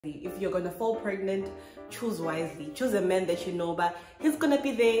If you're gonna fall pregnant, choose wisely. Choose a man that you know, but he's gonna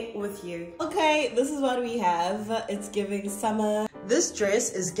be there with you. Okay, this is what we have. It's giving summer. This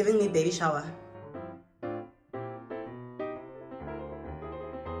dress is giving me baby shower.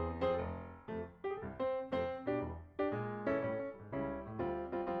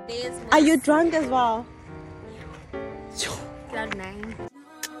 Are you drunk as well? Cloud 9.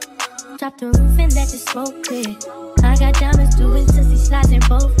 Drop the roof and let the smoke clear. I got diamonds doing sissy slides in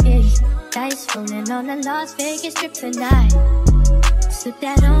both ears. Dice rolling on the Las Vegas strip tonight. Slip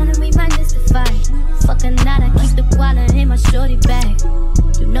that on and we might miss the fight. Fuck a night, I keep the wallet in my shorty bag.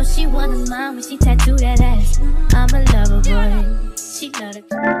 You know she wasn't mine when she tattooed that ass. I'm a lover boy, she love it.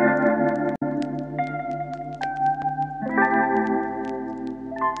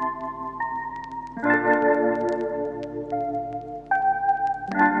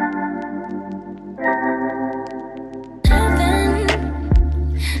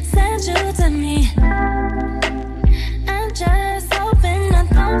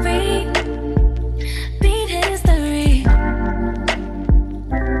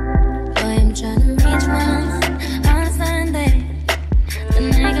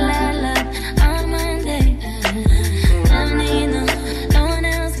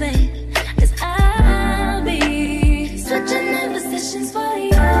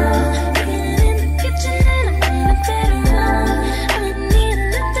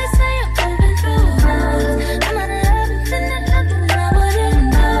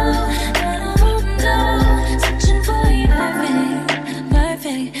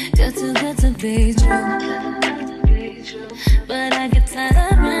 But I get tired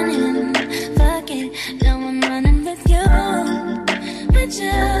of running. Fuck it, now I'm running with you. With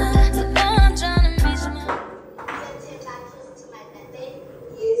you, so now I'm trying to reach my.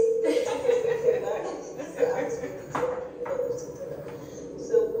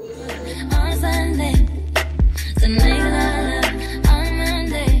 On Sunday, tonight on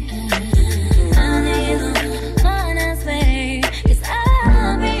Monday. I need one else, babe, 'cause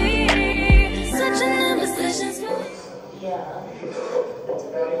I'll be switching in positions.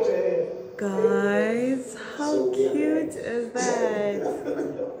 Guys, how cute is that?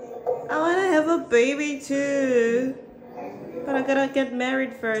 I want to have a baby too, but I gotta get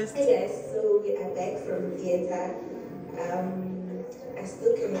married first. Hey guys, so we are back from theater. I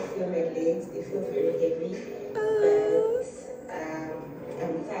still cannot feel my legs, they feel very heavy, but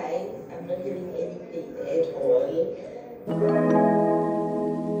I'm fine. I'm not feeling anything at all.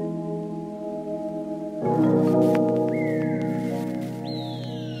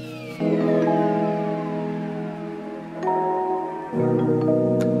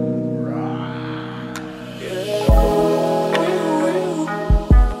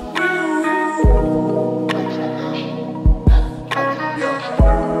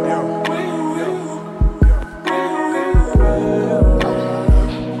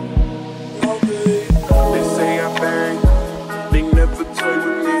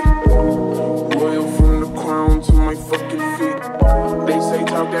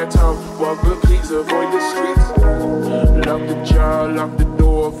 Avoid the streets, lock the jaw, lock the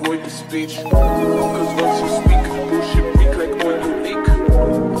door, avoid the speech. Cause once you speak, bullshit peak like when you leak.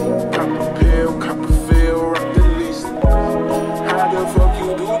 Cop a pill, cop a feel, rock the least. How the fuck you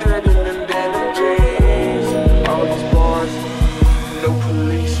do that in them denim jeans? All these bars, no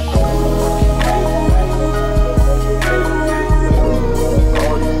police. All these bars, no police.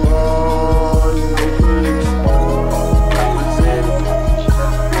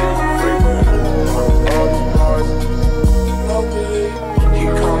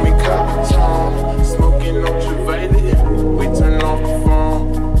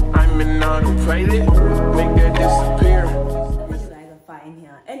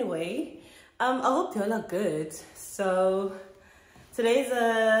 Anyway, I hope y'all are good. So today's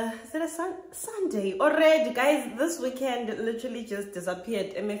is it a Sunday already, guys? This weekend literally just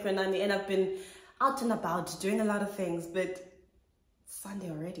disappeared, and I've been out and about doing a lot of things, but Sunday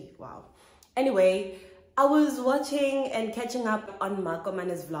already, wow. Anyway, I was watching and catching up on Marco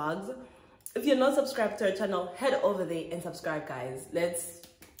Mane's vlogs. If you're not subscribed to our channel, head over there and subscribe, guys.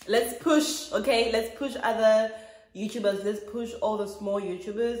 Let's push, okay? Let's push other YouTubers. Let's push all the small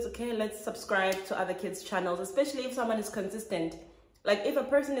YouTubers, okay? Let's subscribe to other kids' channels, especially if someone is consistent. Like, if a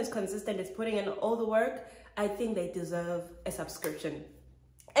person is consistent, is putting in all the work, I think they deserve a subscription.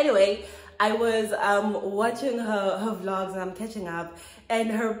 Anyway, I was watching her vlogs, and I'm catching up, and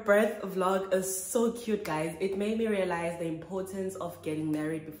her birth vlog is so cute, guys. It made me realize the importance of getting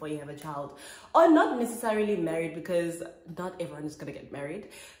married before you have a child, or not necessarily married, because not everyone is gonna get married,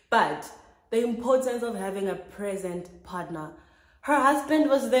 but the importance of having a present partner Her husband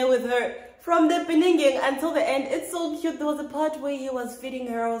was there with her from the beginning until the end. It's so cute. There was a part where he was feeding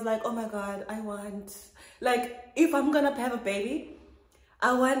her. I was like, oh my God, I want, like, if I'm gonna have a baby,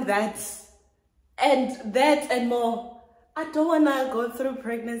 I want that and more. I don't wanna go through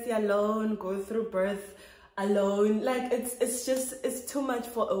pregnancy alone, go through birth alone. Like, it's too much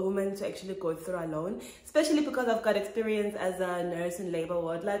for a woman to actually go through alone, especially because I've got experience as a nurse in labor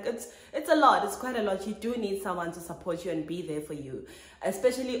ward. Like, it's a lot. It's quite a lot. You do need someone to support you and be there for you,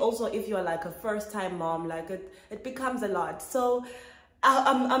 especially also if you're like a first-time mom. Like, it becomes a lot. So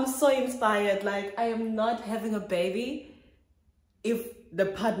I'm so inspired. Like, I am not having a baby if the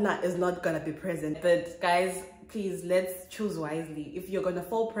partner is not gonna be present. But guys, please, let's choose wisely. If you're gonna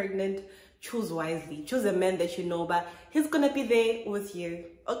fall pregnant, choose wisely. Choose a man that you know, but he's gonna be there with you.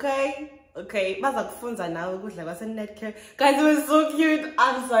 Okay? Okay. Guys, it was so cute.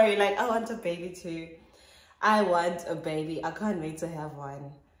 I'm sorry. Like, I want a baby too. I want a baby. I can't wait to have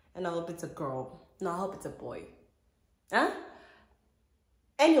one. And I hope it's a girl. No, I hope it's a boy. Huh?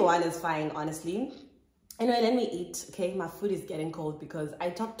 Anyone is fine, honestly. Anyway, let me eat. Okay, my food is getting cold because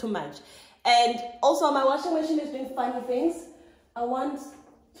I talk too much. And also, my washing machine is doing funny things. I want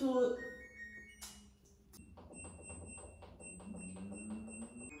to...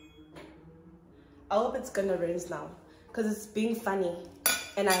 I hope it's gonna rinse now because it's being funny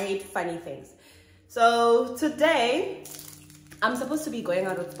and I hate funny things. So today, I'm supposed to be going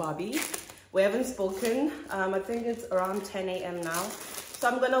out with Bobby. We haven't spoken. I think it's around 10 a.m. now. So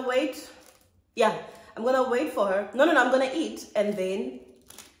I'm gonna wait. Yeah, I'm gonna wait for her. No, I'm gonna eat and then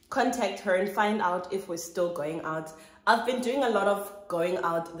contact her and find out if we're still going out. I've been doing a lot of going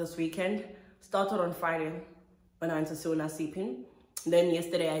out this weekend. Started on Friday when I went to Suna sleeping. Then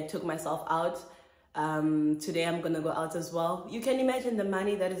yesterday I took myself out. Today I'm gonna go out as well. You can imagine the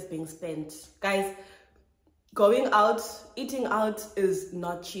money that is being spent. Guys, going out, eating out is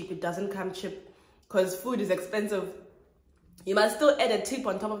not cheap. It doesn't come cheap because food is expensive. You must still add a tip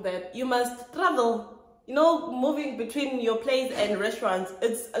on top of that. You must travel. You know, moving between your place and restaurants,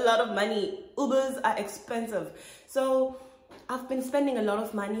 it's a lot of money. Ubers are expensive. So I've been spending a lot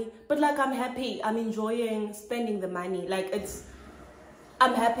of money, but like, I'm happy. I'm enjoying spending the money. Like,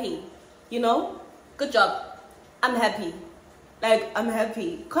 I'm happy, you know? Good job. I'm happy. Like, I'm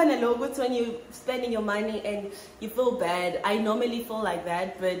happy. Kind of low when you're spending your money and you feel bad. I normally feel like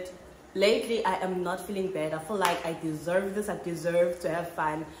that, but lately I am not feeling bad. I feel like I deserve this. I deserve to have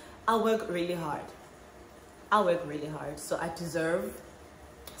fun. I work really hard. So I deserve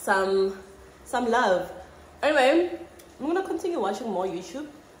some love. Anyway, I'm gonna continue watching more YouTube.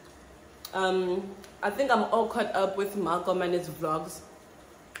 I think I'm all caught up with Malcolm and his vlogs.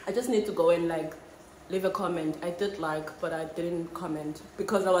 I just need to go and like leave a comment. I did like, but I didn't comment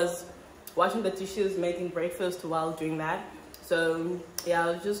because I was washing the dishes, making breakfast while doing that. So yeah,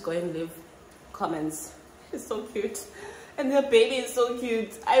 I'll just go and leave comments. It's so cute, and the baby is so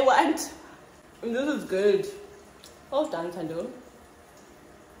cute. And this is good. Well done, Thando.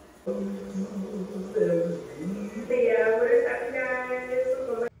 Yeah, what's up,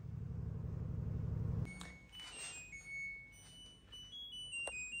 guys?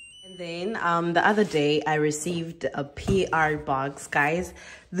 And then the other day I received a PR box. Guys,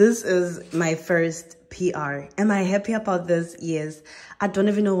 this is my first PR. Am I happy about this? Yes. I don't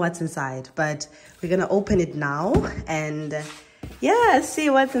even know what's inside, but we're gonna open it now and yeah, see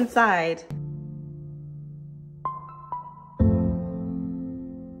what's inside.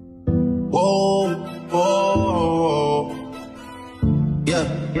 Whoa, whoa,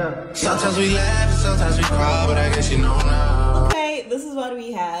 yeah. Sometimes we laugh, sometimes we cry, but I guess you know now. Okay, this is what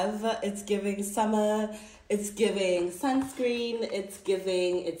we have. It's giving summer, it's giving sunscreen, it's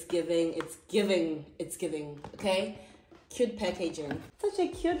giving, okay? Cute packaging. Such a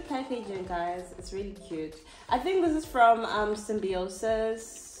cute packaging, guys. It's really cute. I think this is from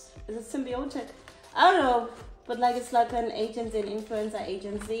Symbiosis. Is it Symbiotic? I don't know. But like, it's like an agency, an influencer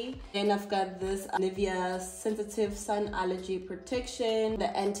agency. And I've got this Nivea Sensitive Sun Allergy Protection, the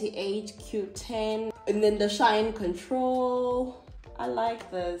Anti-Age Q10, and then the Shine Control. I like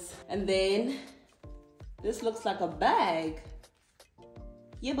this. And then this looks like a bag.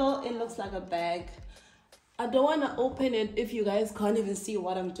 Yeah, but it looks like a bag. I don't want to open it if you guys can't even see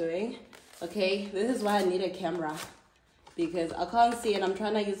what I'm doing. Okay, this is why I need a camera, because I can't see it. I'm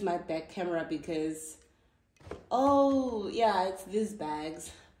trying to use my back camera because, oh yeah, it's these bags.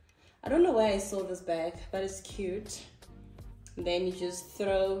 I don't know where I saw this bag, but it's cute. And then you just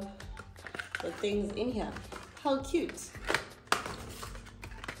throw the things in here. How cute.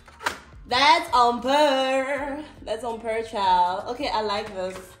 That's on per. That's on per, child. Okay, I like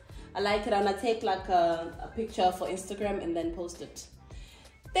this. I like it. I'm gonna take like a picture for Instagram and then post it.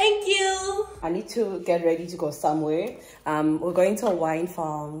 Thank you. I need to get ready to go somewhere. We're going to a wine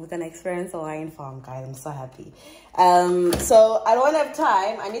farm. We're gonna experience a wine farm, guys. I'm so happy. So I don't have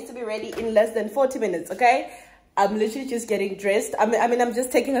time. I need to be ready in less than 40 minutes, okay? I'm literally just getting dressed. I mean, I'm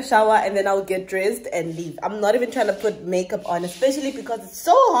just taking a shower and then I'll get dressed and leave. I'm not even trying to put makeup on, especially because it's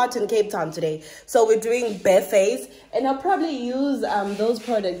so hot in Cape Town today. So we're doing bare face, and I'll probably use those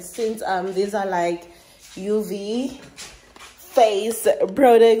products since these are like UV face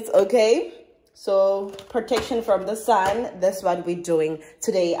products, okay? So protection from the sun, that's what we're doing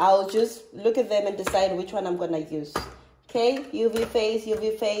today. I'll just look at them and decide which one I'm gonna use. Okay, UV face.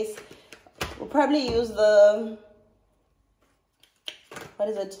 We'll probably use the, what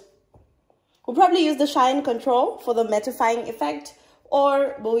is it? We'll probably use the shine control for the mattifying effect,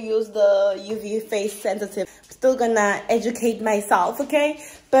 or we'll use the UV face sensitive. I'm still gonna educate myself, okay?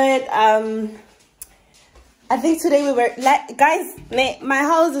 But I think today we were like, guys, my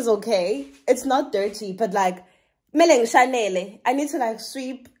house is okay. It's not dirty, but like, I need to like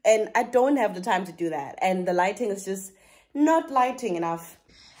sweep, and I don't have the time to do that. And the lighting is just not lighting enough.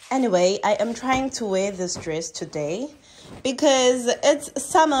 Anyway, I am trying to wear this dress today because it's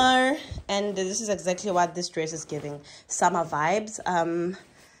summer, and this is exactly what this dress is giving, summer vibes.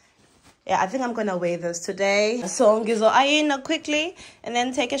 Yeah, I think I'm gonna wear this today. So I'm gonna iron quickly and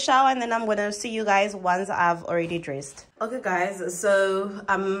then take a shower, and then I'm gonna see you guys once I've already dressed. Okay guys, so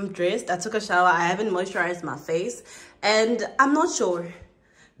I'm dressed. I took a shower. I haven't moisturized my face, and I'm not sure.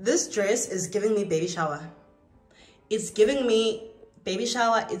 This dress is giving me baby shower. It's giving me baby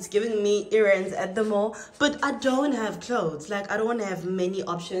shower. It's giving me errands at the mall, but I don't have clothes. Like, I don't have many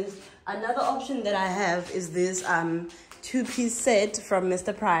options. Another option that I have is this two-piece set from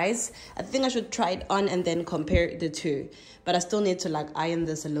Mr. Price. I think I should try it on and then compare the two, but I still need to like iron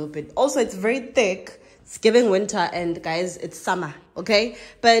this a little bit. Also, it's very thick. It's giving winter, and guys, it's summer, okay?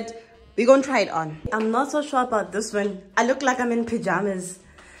 But we're gonna try it on. I'm not so sure about this one. I look like I'm in pajamas.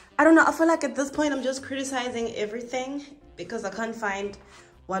 I don't know. I feel like at this point I'm just criticizing everything because I can't find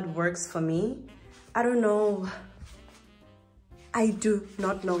what works for me. I don't know. I do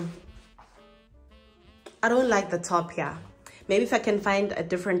not know. I don't like the top here. Maybe if I can find a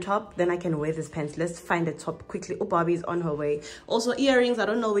different top, then I can wear this pants. Let's find a top quickly. Oh, Barbie's on her way. Also, earrings. I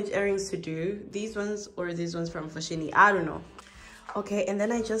don't know which earrings to do. These ones or these ones from Fashini. I don't know. Okay, and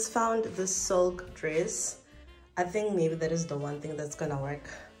then I just found this silk dress. I think maybe that is the one thing that's gonna work.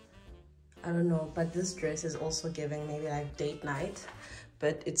 I don't know, but this dress is also giving maybe like date night,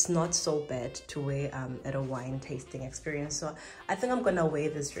 but it's not so bad to wear at a wine tasting experience. So I think I'm gonna wear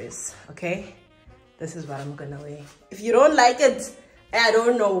this dress, okay? This is what I'm gonna wear. If you don't like it, I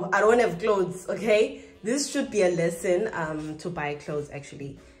don't know. I don't have clothes, okay? This should be a lesson to buy clothes,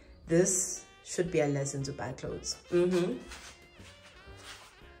 actually. This should be a lesson to buy clothes. I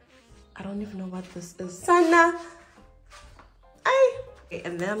don't even know what this is. Sana! Okay,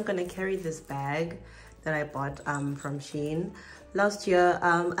 and then I'm gonna carry this bag that I bought from Shein last year.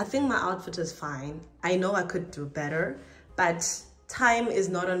 I think my outfit is fine. I know I could do better, but time is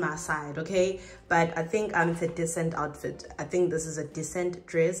not on my side, okay? But I think it's a decent outfit. I think this is a decent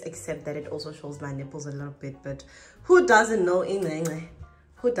dress, except that it also shows my nipples a little bit. But who doesn't know English?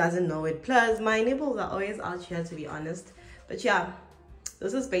 Who doesn't know it? Plus, my nipples are always out here, to be honest. But yeah,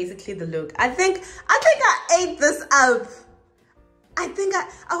 this is basically the look. I think I ate this up. I think I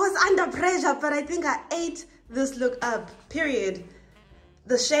was under pressure, but I think I ate this look up, period.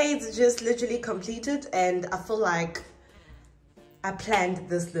 The shades just literally completed, and I feel like I planned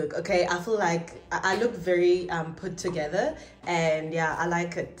this look, okay? I feel like I look very put together, and yeah, I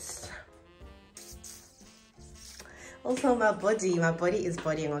like it. Also, my body is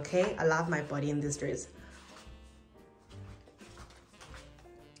bodying, okay? I love my body in this dress.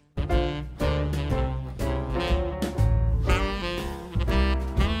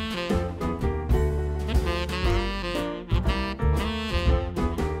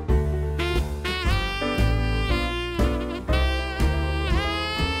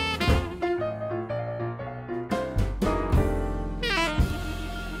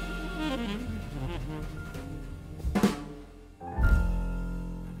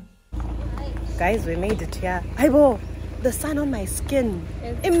 Guys, we made it here. Aibo, the sun on my skin.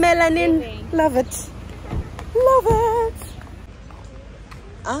 In melanin. Amazing. Love it. Love it.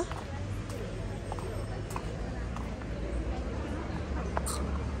 Huh?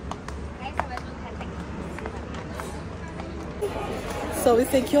 So we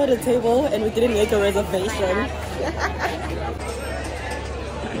secured a table and we didn't make a reservation.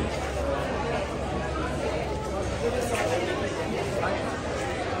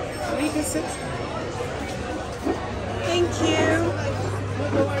 sit. Thank you.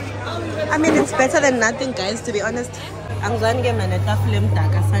 I mean, it's better than nothing, guys, to be honest. Guys,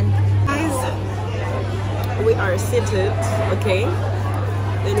 we are seated, okay?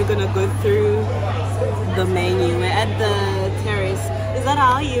 Then we're gonna go through the menu. We're at the terrace. Is that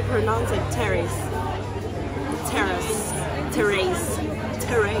how you pronounce it? Terrace. Terrace. Terrace.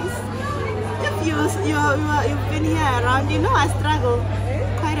 Terrace. If you've been here around, you know I struggle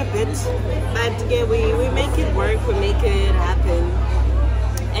quite a bit. But yeah, we make it work, we make it happen.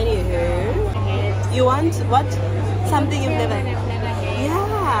 Anywho, you want what? Something you've never had?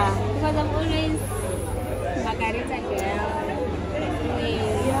 Yeah. Because I'm always margarita girl.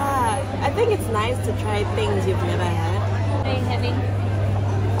 Yeah. I think it's nice to try things you've never had. Are you having?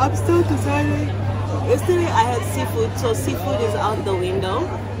 I'm still deciding. Yesterday I had seafood, so seafood is out the window.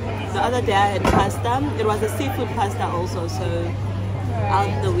 The other day I had pasta. It was a seafood pasta also, so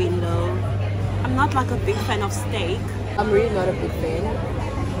out the window. I'm not like a big fan of steak. I'm really not a big fan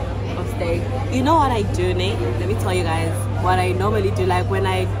of steak. You know what I do, Nate? Let me tell you guys what I normally do. Like when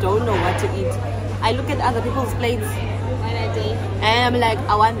I don't know what to eat, I look at other people's plates and I'm like,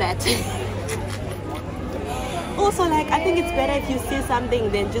 I want that. Also, like, I think it's better if you see something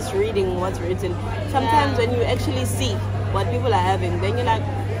than just reading what's written. Sometimes when you actually see what people are having, then you're like,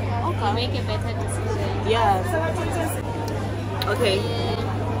 okay, you make a better decision. Yeah. Okay,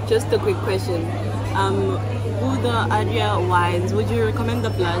 just a quick question. Who the Adria wines, would you recommend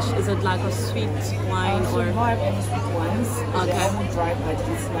the blush? Is it like a sweet wine or? No, I have any sweet wines. Okay. It's dry, but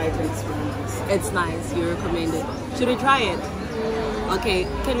it's light and it's really nice. It's nice, you recommend it. Should we try it? Okay,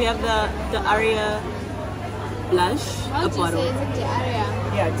 can we have the Aria blush? How do you say, is it the area?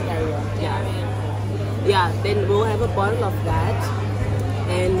 Yeah, it's area. Yeah, then we'll have a bottle of that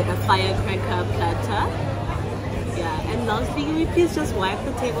and a firecracker platter. Yeah, and lastly, can we please just wipe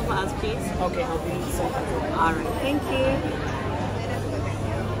the table for us, please? Okay, I'll be sorry. Alright, thank you.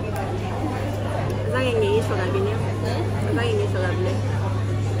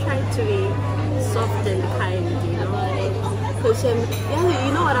 Try to be soft and kind, you know? Because, yeah,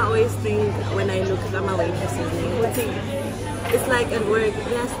 you know what I always think when I look at my waitresses' names? It's like at work,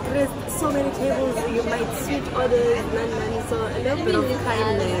 they're stressed, so many tables, you might switch orders, so a little bit of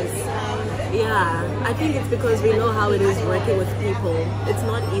kindness. Yeah, I think it's because we know how it is working with people. It's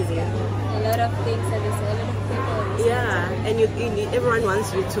not easy. A lot of things and there's a lot of people. Yeah, and everyone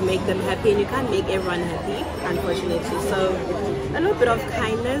wants you to make them happy, and you can't make everyone happy, unfortunately. So a little bit of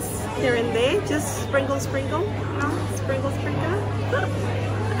kindness here and there, just sprinkle, sprinkle, sprinkle, sprinkle.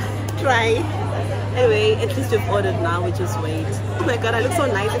 Try. Anyway, at least you've ordered now, we just wait. Oh my god, I look so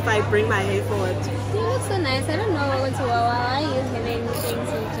nice if I bring my hair forward. You look so nice. I don't know why are you having things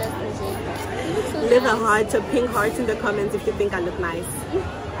in just the gym? You look so Leave nice. a heart, a pink heart in the comments if you think I look nice.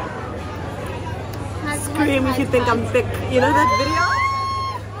 Scream if you think I'm thick. You know that video?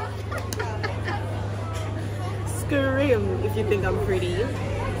 Scream if you think I'm pretty.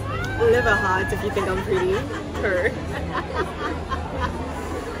 Leave a heart if you think I'm pretty. Purr.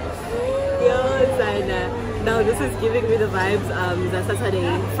 Yo, Sana. Now this is giving me the vibes the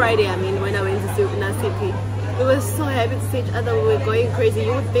Friday, I mean, when I went to Nasipi. We were so happy to see each other. We were going crazy.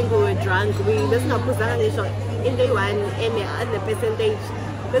 You would think we were drunk. Let's not put in day one and the percentage.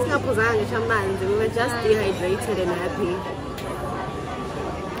 Let's not put we were just dehydrated and happy.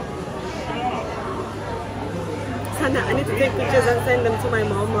 Sana, I need to take pictures and send them to my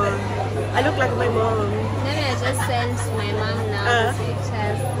mama. I look like my mom. Maybe I just sent my mom now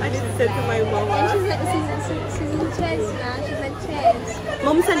pictures. I need to send to my mama. And she's in church now. She's at church.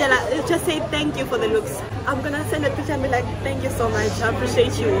 Mom Sandela, just say thank you for the looks. I'm gonna send a picture and be like, thank you so much. I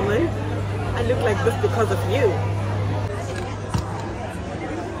appreciate you, woman. I look like this because of you.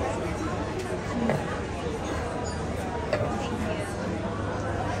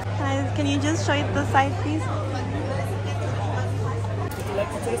 Guys, can you just show it the side, please? Would you like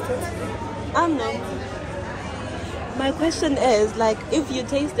to taste it? No. My question is, like, if you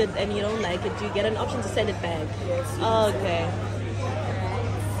taste it and you don't like it, do you get an option to send it back? Yes. Oh, okay.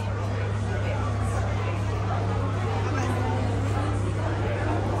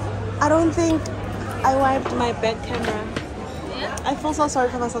 I don't think I wiped my back camera. Yeah? I feel so sorry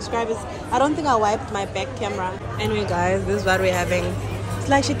for my subscribers. I don't think I wiped my back camera. Anyway, guys, this is what we're having. It's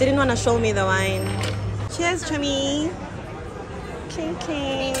like she didn't want to show me the wine. Cheers, Chummy. Clink,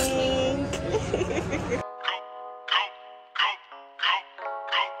 clink.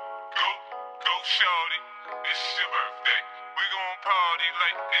 Shorty, it's your birthday. We gon' party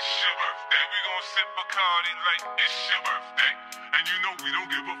like it's your birthday. We gon' sip Bacardi like it's your birthday. And you know we don't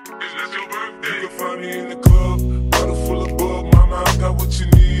give a f***, it's just your birthday. You can find me in the club, bottle full of bug. Mama, I got what you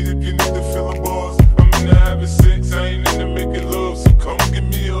need if you need to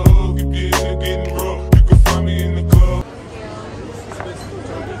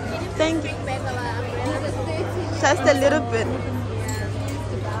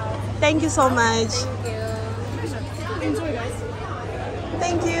Thank you so much.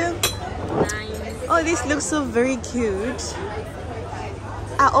 Thank you. Nice. Oh, this looks so very cute.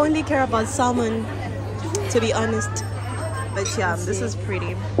 I only care about salmon, to be honest. But yeah, this is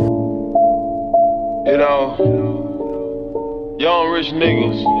pretty. You know, young rich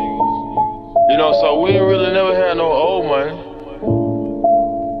niggas. You know, so we ain't really never had no old money.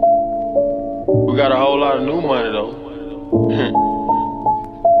 We got a whole lot of new money though.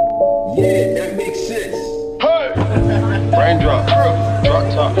 Yeah, that makes sense. Hey! Raindrop, drop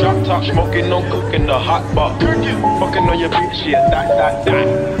top, smoking, no cooking, the hot pot. Fucking on your bitch, yeah, that.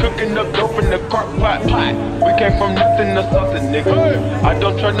 Cooking up dope in the crock pot. We came from nothing to something, nigga. I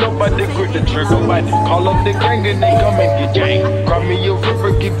don't trust nobody, grip the trigger. Call up the gang and they come and get gang. Grab me a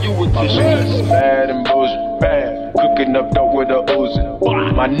river, give you a tissue. Bad and bullshit, bad. Cooking up dope with a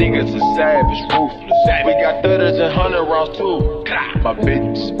Uzi. My niggas is savage, ruthless. We got 30s and 100 rounds too. My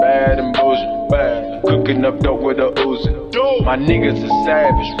bitch is bad and bullshit, bad. Cooking up dope with a Uzi. My niggas is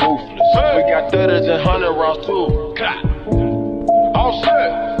savage, ruthless. We got 30s and 100 rounds too. All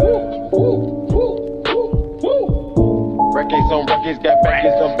set. Records on records, got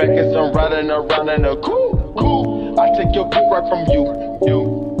backers on backers. I'm riding around in a cool. I take your dick right from you.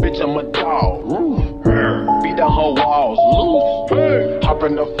 Bitch, I'm a dog. Beat the whole walls loose. Hop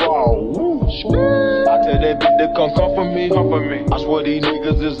in the fall. I tell that bitch to come for me. I swear these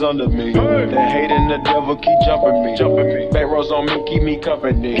niggas is under me. The hate and the devil keep jumping me. Back rows on me, keep me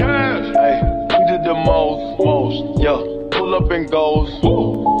company. Hey, we did the most. Yeah, pull up and goes.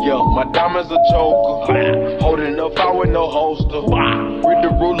 Yeah, my diamond's a choker. Holding up fire with no holster. Read the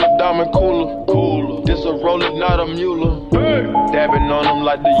ruler, diamond cooler. This a roller, not a mule. Dabbing on them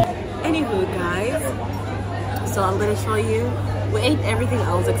like the. Anywho, guys, so I'm gonna show you. We ate everything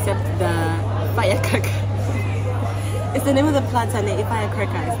else except the firecracker. It's the name of the platter,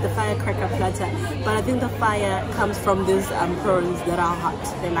 firecracker. It's the firecracker platter. But I think the fire comes from these prawns that are hot.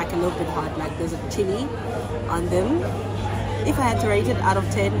 They're like a little bit hot, like there's a chili on them. If I had to rate it out of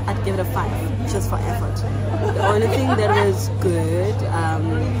 10, I'd give it a 5, just for effort. The only thing that was good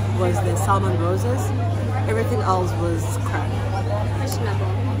was the salmon roses. Everything else was crap.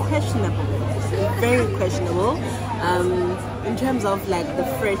 Questionable. Very questionable. In terms of like the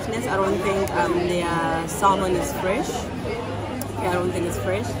freshness, I don't think their salmon is fresh. Yeah, I don't think it's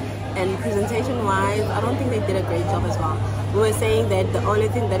fresh. And presentation wise, I don't think they did a great job as well. We were saying that the only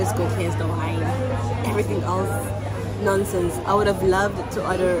thing that is good here is the wine. Everything else, nonsense. I would have loved to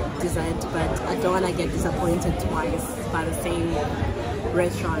order dessert, but I don't want to get disappointed twice by the same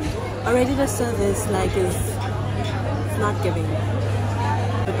restaurant. Already the service like is not giving.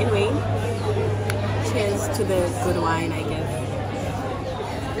 But anyway, cheers to the good wine, I guess.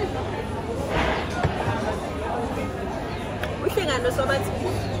 So much.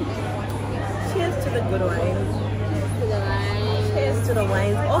 Cheers to the good wine. Cheers to the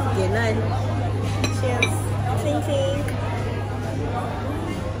wine. Okay, none. Cheers. Clink, clink.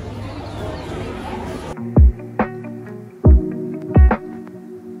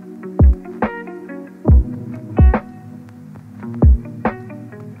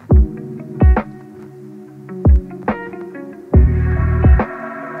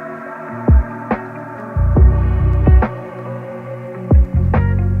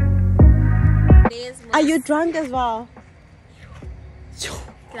 Are you drunk as well?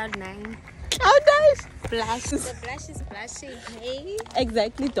 Cloud 9. Cloud 9? Blush. The blush is blushing, hey?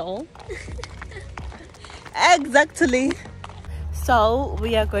 Exactly, doll. Exactly. So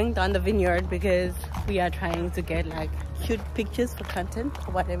we are going down the vineyard because we are trying to get like cute pictures for content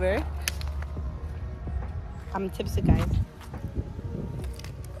or whatever. I'm tipsy, guys.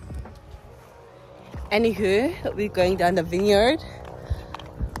 Anywho, we're going down the vineyard.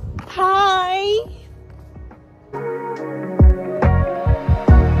 Hi.